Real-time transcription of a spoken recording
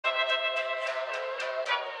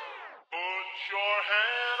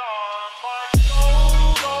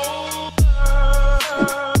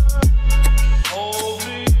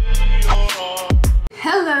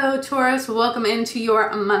Hello Taurus, welcome into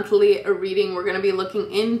your monthly reading. We're going to be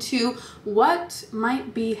looking into what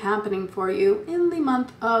might be happening for you in the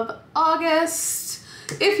month of August.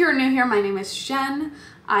 If you're new here, my name is Jen.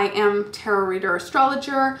 I am tarot reader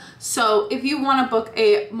astrologer. So if you want to book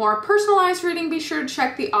a more personalized reading, be sure to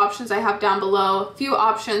check the options I have down below. A few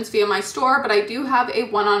options via my store, but I do have a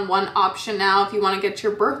one-on-one option now if you want to get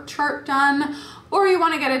your birth chart done or you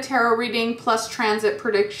want to get a tarot reading plus transit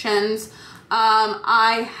predictions.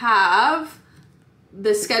 I have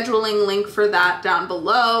the scheduling link for that down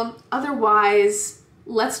below. Otherwise,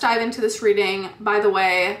 let's dive into this reading. By the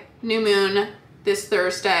way, new moon this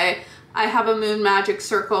Thursday. I have a moon magic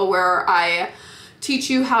circle where I teach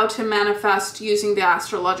you how to manifest using the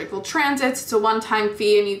astrological transits. It's a one-time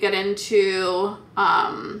fee and you get into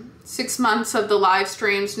 6 months of the live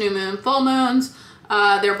streams, new moon, full moons.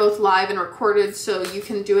 They're both live and recorded, so you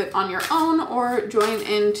can do it on your own or join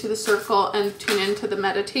into the circle and tune into the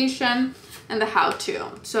meditation and the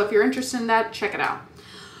how-to. So if you're interested in that, check it out.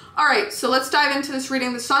 All right, so let's dive into this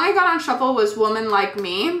reading. The song I got on shuffle was Woman Like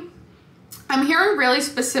Me. I'm hearing really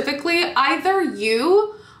specifically either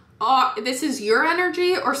you, this is your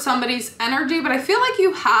energy or somebody's energy, but I feel like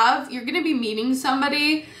you're going to be meeting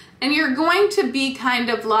somebody and you're going to be kind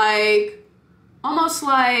of like, almost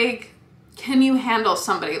like, can you handle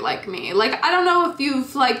somebody like me? Like, I don't know if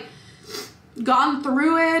you've like gone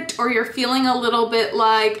through it or you're feeling a little bit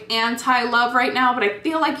like anti-love right now, but I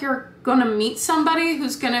feel like you're gonna meet somebody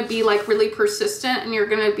who's gonna be like really persistent and you're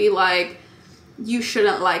gonna be like, you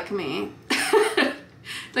shouldn't like me.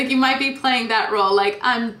 Like you might be playing that role, like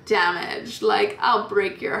I'm damaged, like I'll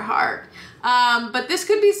break your heart. But this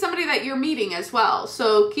could be somebody that you're meeting as well.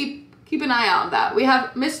 So keep an eye on that. We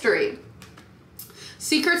have mystery.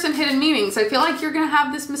 Secrets and hidden meanings. I feel like you're going to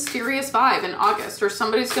have this mysterious vibe in August or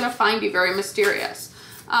somebody's going to find you very mysterious.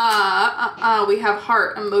 We have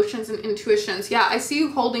heart, emotions, and intuitions. Yeah, I see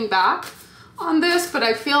you holding back on this, but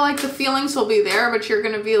I feel like the feelings will be there, but you're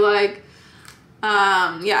going to be like,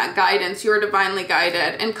 yeah, guidance. You are divinely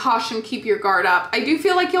guided. And caution, keep your guard up. I do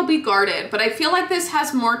feel like you'll be guarded, but I feel like this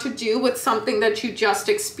has more to do with something that you just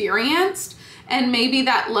experienced. And maybe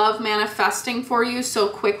that love manifesting for you so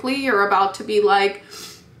quickly, you're about to be like,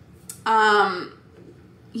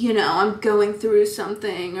 you know, I'm going through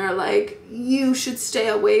something, or like, you should stay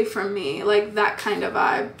away from me, like that kind of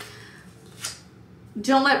vibe.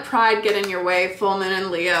 Don't let pride get in your way, full moon in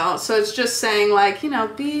Leo. So it's just saying like, you know,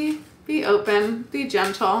 be open, be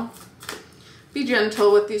gentle. Be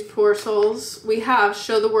gentle with these poor souls. We have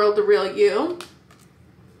show the world the real you.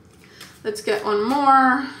 Let's get one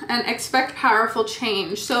more. And expect powerful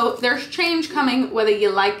change. So there's change coming whether you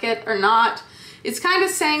like it or not. It's kind of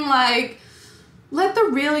saying like, let the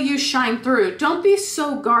real you shine through. Don't be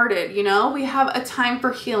so guarded, you know? We have a time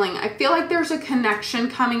for healing. I feel like there's a connection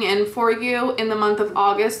coming in for you in the month of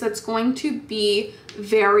August that's going to be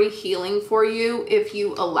very healing for you if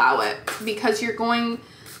you allow it. Because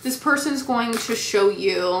this person's going to show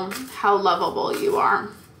you how lovable you are.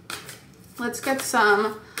 Let's get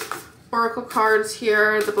some oracle cards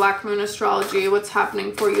here. The Black Moon Astrology, what's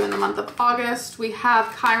happening for you in the month of August. We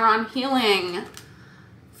have Chiron healing.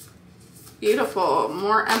 Beautiful.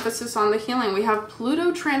 More emphasis on the healing. We have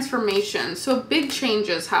Pluto transformation. So big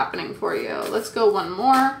changes happening for you. Let's go one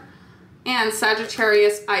more. And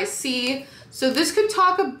Sagittarius IC. So this could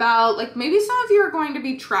talk about like maybe some of you are going to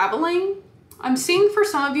be traveling. I'm seeing for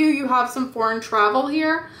some of you, you have some foreign travel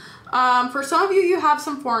here. For some of you, you have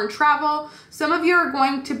some foreign travel. Some of you are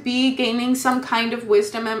going to be gaining some kind of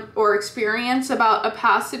wisdom or experience about a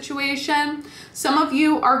past situation. Some of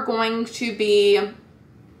you are going to be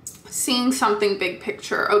seeing something big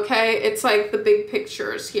picture, okay? It's like the big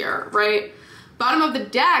pictures here, right? Bottom of the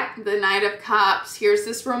deck, the Knight of Cups. Here's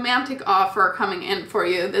this romantic offer coming in for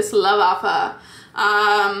you, this love offer.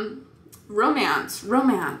 Romance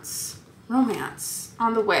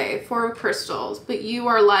on the way, Four of Crystals, but you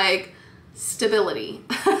are like stability.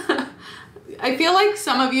 I feel like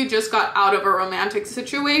some of you just got out of a romantic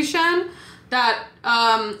situation that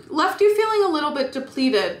left you feeling a little bit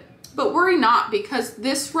depleted, but worry not, because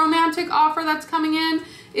this romantic offer that's coming in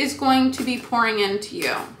is going to be pouring into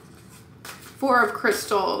you. Four of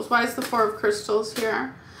Crystals. Why is the Four of Crystals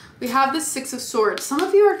here? We have the Six of Swords. Some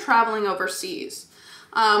of you are traveling overseas,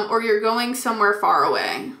 or you're going somewhere far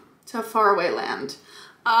away, to a faraway land.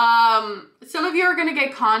 Some of you are going to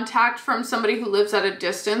get contact from somebody who lives at a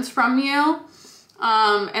distance from you,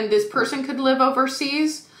 and this person could live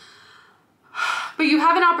overseas. But you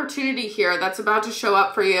have an opportunity here that's about to show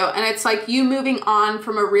up for you, and it's like you moving on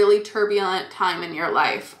from a really turbulent time in your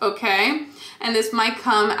life, okay? And this might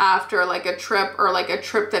come after like a trip, or like a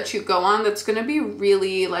trip that you go on that's gonna be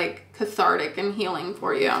really like cathartic and healing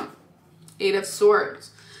for you. 8 of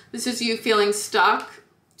Swords. This is you feeling stuck.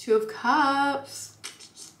 2 of Cups.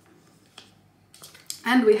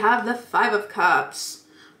 And we have the 5 of Cups.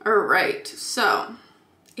 All right, so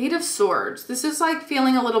 8 of Swords. This is like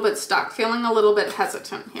feeling a little bit stuck, feeling a little bit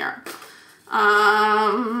hesitant here.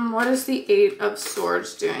 What is the 8 of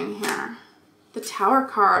Swords doing here? The Tower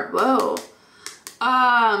card, whoa.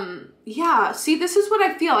 Yeah, see, this is what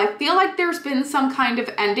I feel. I feel like there's been some kind of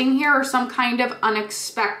ending here, or some kind of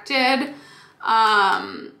unexpected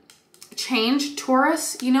change.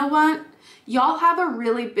 Taurus, you know what? Y'all have a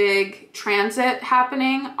really big transit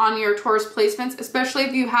happening on your Taurus placements, especially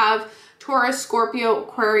if you have Taurus, Scorpio,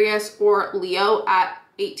 Aquarius, or Leo at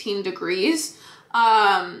 18 degrees.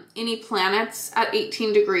 Any planets at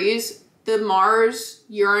 18 degrees. The Mars,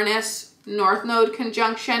 Uranus, North Node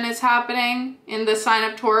conjunction is happening in the sign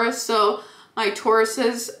of Taurus. So my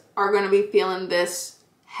Tauruses are going to be feeling this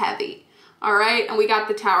heavy. All right. And we got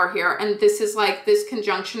the Tower here. And this is like, this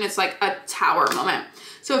conjunction is like a Tower moment.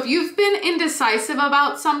 So if you've been indecisive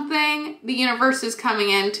about something, the universe is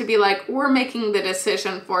coming in to be like, we're making the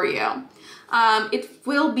decision for you. It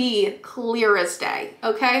will be clear as day.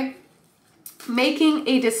 Okay. Making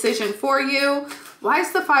a decision for you. Why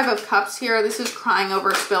is the 5 of Cups here? This is crying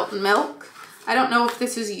over spilt milk. I don't know if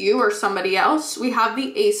this is you or somebody else. We have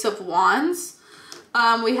the Ace of Wands.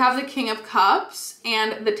 We have the King of Cups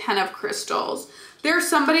and the 10 of Crystals. There's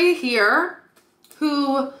somebody here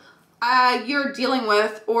who you're dealing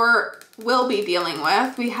with or will be dealing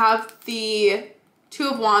with. We have the 2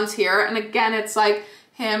 of Wands here. And again, it's like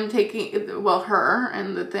him taking, well, her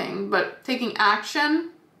and the thing, but taking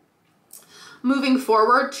action. Moving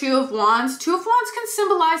forward, 2 of Wands. 2 of Wands can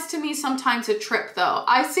symbolize to me sometimes a trip though.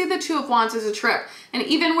 I see the 2 of Wands as a trip. And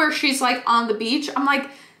even where she's like on the beach, I'm like,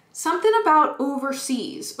 something about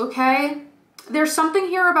overseas, okay? There's something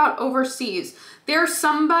here about overseas. There's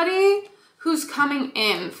somebody who's coming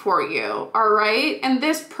in for you, all right? And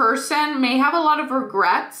this person may have a lot of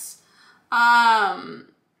regrets.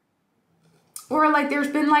 Or like there's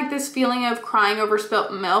been like this feeling of crying over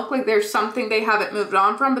spilt milk. Like there's something they haven't moved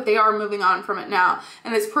on from, but they are moving on from it now.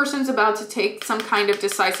 And this person's about to take some kind of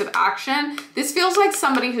decisive action. This feels like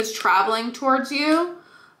somebody who's traveling towards you,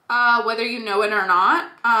 whether you know it or not.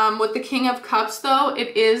 With the King of Cups though,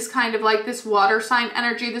 it is kind of like this water sign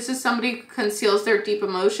energy. This is somebody who conceals their deep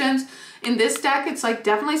emotions. In this deck, it's like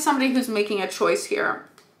definitely somebody who's making a choice here.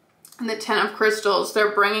 And the 10 of Crystals,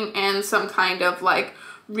 they're bringing in some kind of like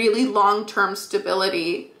really long-term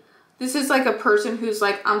stability. This is like a person who's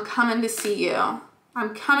like, I'm coming to see you.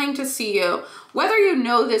 I'm coming to see you. Whether you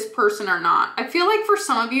know this person or not. I feel like for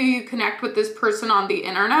some of you, you connect with this person on the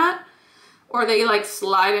internet, or they like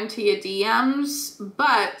slide into your DMs,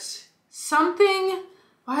 but something,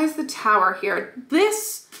 why is the Tower here?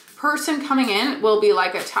 This person coming in will be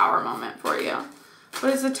like a Tower moment for you.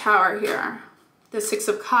 What is the Tower here? The 6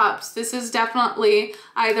 of Cups. This is definitely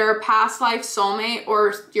either a past life soulmate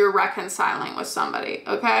or you're reconciling with somebody,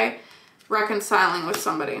 okay? Reconciling with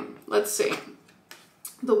somebody. Let's see.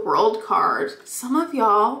 The World card. Some of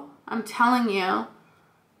y'all, I'm telling you,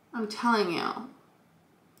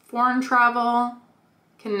 foreign travel,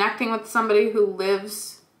 connecting with somebody who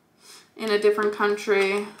lives in a different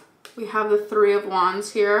country. We have the 3 of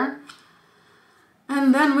Wands here.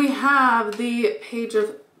 And then we have the Page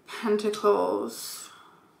of Pentacles.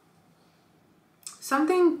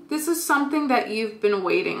 This is something that you've been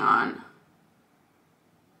waiting on.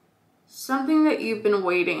 Something that you've been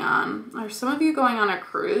waiting on. Are some of you going on a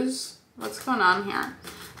cruise? What's going on here?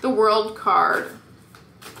 The World card.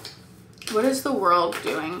 What is the World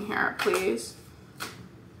doing here, please?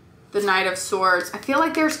 The Knight of Swords. I feel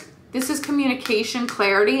like this is communication,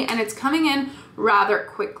 clarity, and it's coming in rather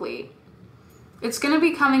quickly. It's going to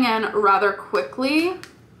be coming in rather quickly.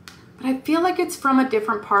 But I feel like it's from a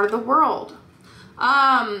different part of the world.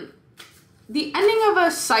 The ending of a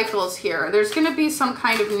cycle's here. There's going to be some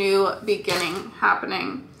kind of new beginning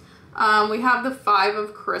happening. We have the 5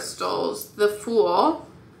 of Crystals, the Fool,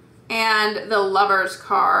 and the Lover's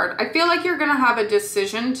card. I feel like you're going to have a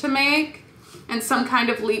decision to make and some kind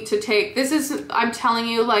of leap to take. This is, I'm telling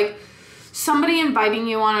you, like somebody inviting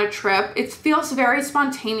you on a trip. It feels very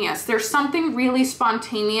spontaneous. There's something really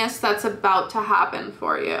spontaneous that's about to happen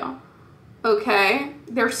for you. Okay,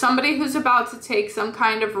 there's somebody who's about to take some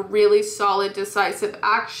kind of really solid, decisive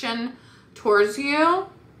action towards you.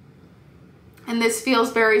 And this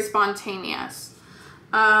feels very spontaneous.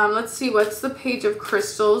 Let's see, what's the Page of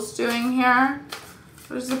Crystals doing here?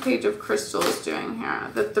 What is the Page of Crystals doing here?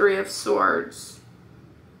 The Three of Swords.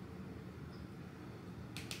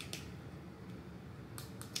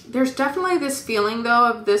 There's definitely this feeling though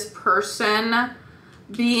of this person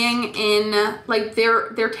being in, like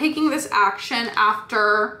they're taking this action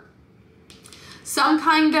after some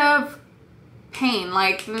kind of pain.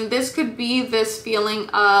 Like this could be this feeling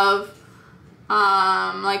of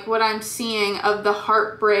like what I'm seeing of the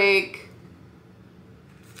heartbreak,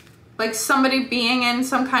 like somebody being in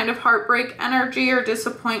some kind of heartbreak energy or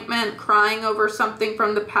disappointment, crying over something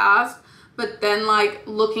from the past, but then like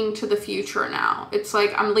looking to the future now. It's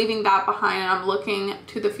like I'm leaving that behind and I'm looking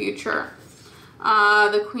to the future.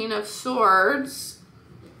 The Queen of Swords,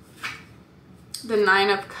 the Nine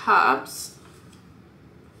of Cups,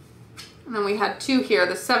 and then we had two here,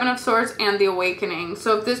 the Seven of Swords and the Awakening.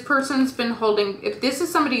 So if this person's been holding, if this is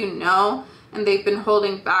somebody you know and they've been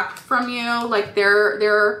holding back from you, like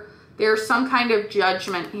there's some kind of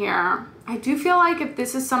judgment here. I do feel like if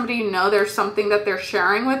this is somebody you know, there's something that they're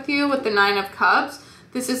sharing with you with the Nine of Cups.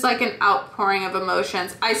 This is like an outpouring of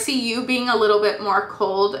emotions. I see you being a little bit more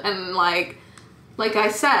cold and like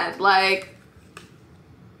I said, like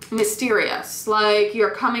mysterious. Like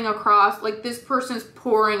you're coming across, like this person's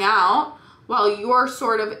pouring out while you're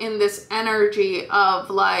sort of in this energy of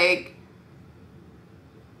like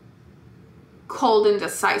cold and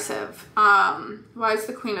decisive. Why is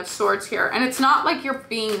the Queen of Swords here? And it's not like you're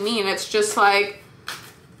being mean. It's just like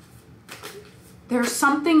there's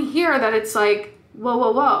something here that it's like, whoa,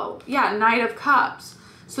 whoa, whoa. Yeah, Knight of Cups.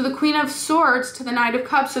 So the Queen of Swords to the Knight of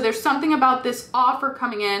Cups. So there's something about this offer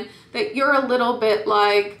coming in that you're a little bit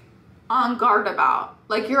like on guard about.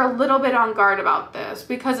 Like you're a little bit on guard about this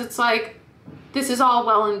because it's like, this is all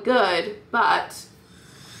well and good, but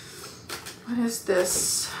what is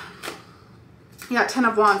this? Yeah, Ten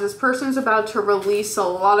of Wands. This person's about to release a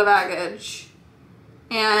lot of baggage,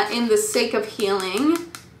 and in the sake of healing,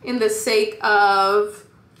 in the sake of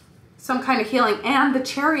some kind of healing. And the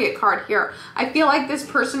Chariot card here. I feel like this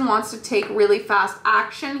person wants to take really fast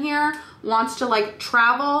action here, wants to like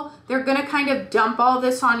travel. They're gonna kind of dump all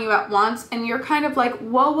this on you at once, and you're kind of like,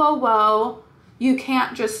 whoa, whoa, whoa, you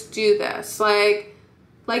can't just do this. Like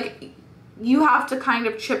you have to kind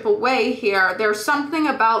of chip away here. There's something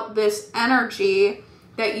about this energy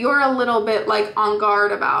that you're a little bit like on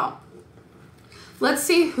guard about. Let's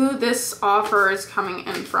see who this offer is coming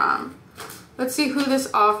in from. Let's see who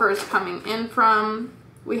this offer is coming in from.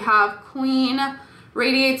 We have Queen,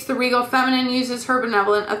 radiates the regal feminine, uses her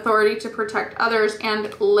benevolent authority to protect others,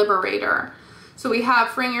 and Liberator. So we have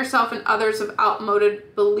freeing yourself and others of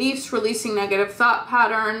outmoded beliefs, releasing negative thought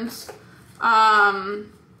patterns.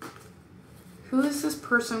 Who is this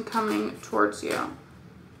person coming towards you?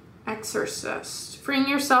 Exorcist. Freeing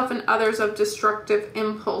yourself and others of destructive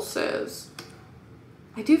impulses.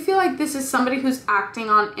 I do feel like this is somebody who's acting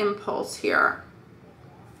on impulse here.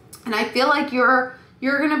 And I feel like you're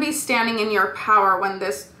going to be standing in your power when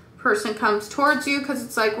this person comes towards you, because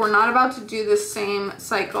it's like we're not about to do the same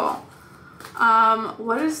cycle.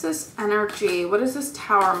 What is this energy? What is this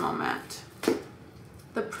Tower moment?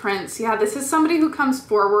 The Prince. Yeah, this is somebody who comes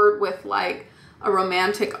forward with like a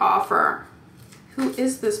romantic offer. Who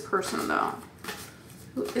is this person though?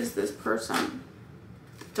 Who is this person?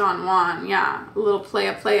 Don Juan. Yeah, a little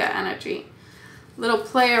playa energy. Little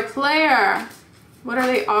player. What are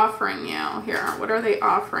they offering you here? What are they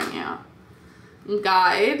offering you?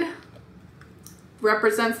 Guide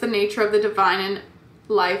represents the nature of the divine in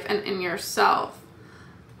life and in yourself.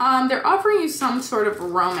 They're offering you some sort of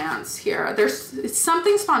romance here. It's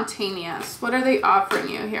something spontaneous. What are they offering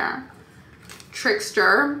you here?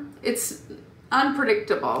 Trickster. It's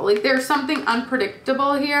unpredictable. Like there's something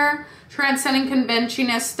unpredictable here. Transcending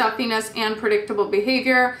conventionalness, stuffiness, and predictable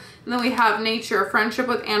behavior. And then we have nature, friendship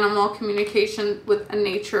with animal, communication with a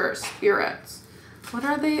nature spirits. What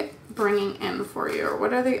are they bringing in for you? Or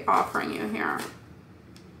what are they offering you here?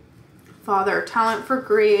 Father, talent for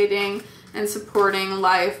creating and supporting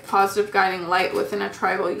life, positive guiding light within a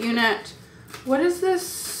tribal unit. What is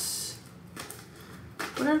this?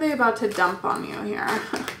 What are they about to dump on you here?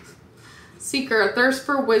 Seeker, thirst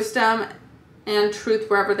for wisdom and truth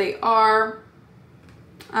wherever they are.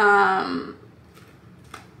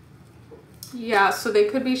 Yeah, so they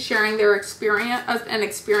could be sharing their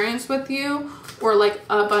experience with you, or like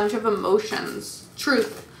a bunch of emotions.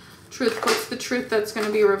 Truth. What's the truth that's going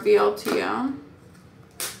to be revealed to you?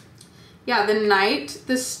 Yeah, the Knight,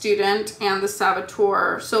 the Student, and the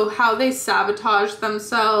Saboteur. So how they sabotage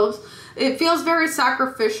themselves. It feels very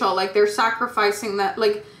sacrificial, like they're sacrificing that,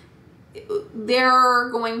 like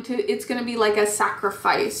it's going to be like a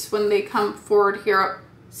sacrifice when they come forward here.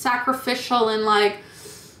 Sacrificial and like,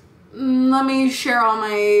 let me share all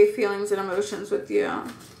my feelings and emotions with you.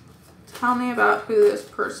 Tell me about who this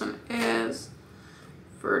person is.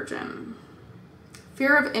 Virgin.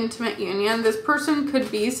 Fear of intimate union. This person could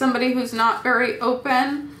be somebody who's not very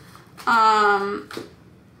open. And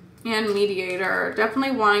mediator.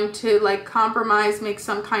 Definitely wanting to like compromise, make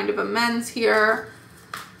some kind of amends here.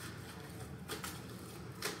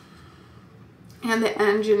 And the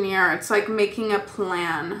engineer. It's like making a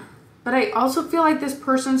plan. But I also feel like this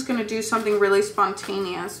person's going to do something really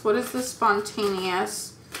spontaneous. What is this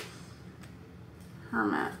spontaneous?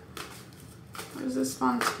 Hermit. What is this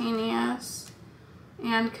spontaneous?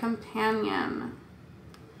 And companion.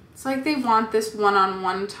 It's like they want this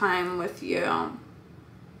one-on-one time with you.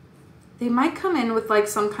 They might come in with like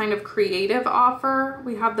some kind of creative offer.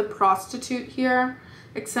 We have the prostitute here.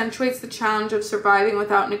 Accentuates the challenge of surviving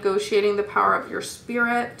without negotiating the power of your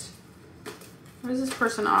spirit. What is this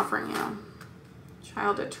person offering you?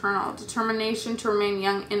 Child eternal. Determination to remain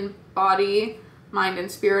young in body, mind,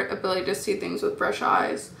 and spirit. Ability to see things with fresh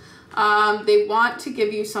eyes. They want to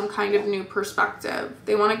give you some kind of new perspective.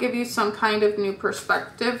 They want to give you some kind of new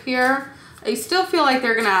perspective here. I still feel like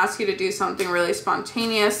they're going to ask you to do something really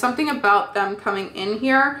spontaneous. Something about them coming in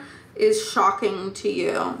here is shocking to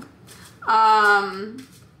you.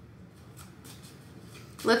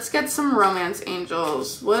 Let's get some romance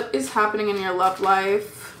angels. What is happening in your love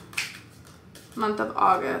life? Month of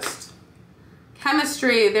August.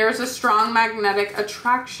 Chemistry. There's a strong magnetic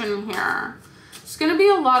attraction here. It's going to be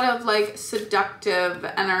a lot of like seductive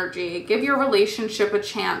energy. Give your relationship a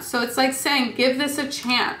chance. So it's like saying, give this a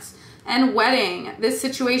chance. And wedding. This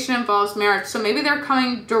situation involves marriage. So maybe they're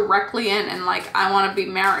coming directly in and like, I want to be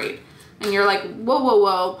married. And you're like, whoa, whoa,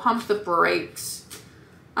 whoa, pump the brakes.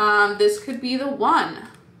 This could be the one.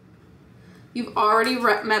 You've already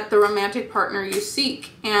met the romantic partner you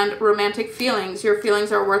seek, and romantic feelings. Your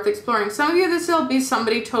feelings are worth exploring. Some of you, this will be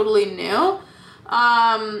somebody totally new.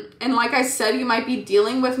 And like I said, you might be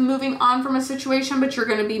dealing with moving on from a situation, but you're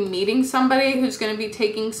going to be meeting somebody who's going to be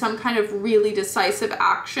taking some kind of really decisive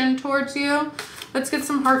action towards you. Let's get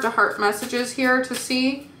some heart-to-heart messages here to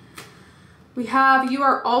see. We have, you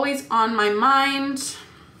are always on my mind.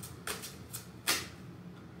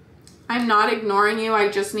 I'm not ignoring you. I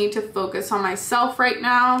just need to focus on myself right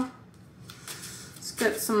now. Let's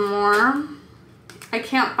get some more. I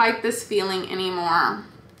can't fight this feeling anymore.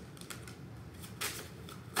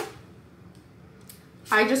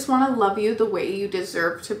 I just want to love you the way you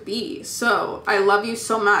deserve to be. So I love you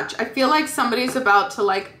so much. I feel like somebody's about to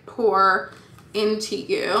like pour into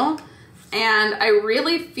you. And I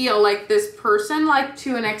really feel like this person, like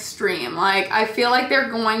to an extreme, like I feel like they're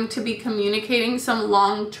going to be communicating some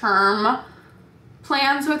long-term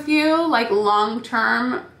plans with you, like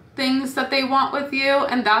long-term things that they want with you.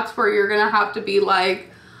 And that's where you're going to have to be like,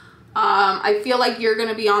 I feel like you're going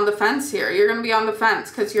to be on the fence here. You're going to be on the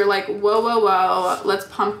fence because you're like, whoa, whoa, whoa, let's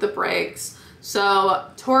pump the brakes. So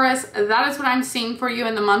Taurus, that is what I'm seeing for you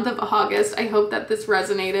in the month of August. I hope that this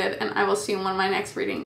resonated, and I will see you in one of my next readings.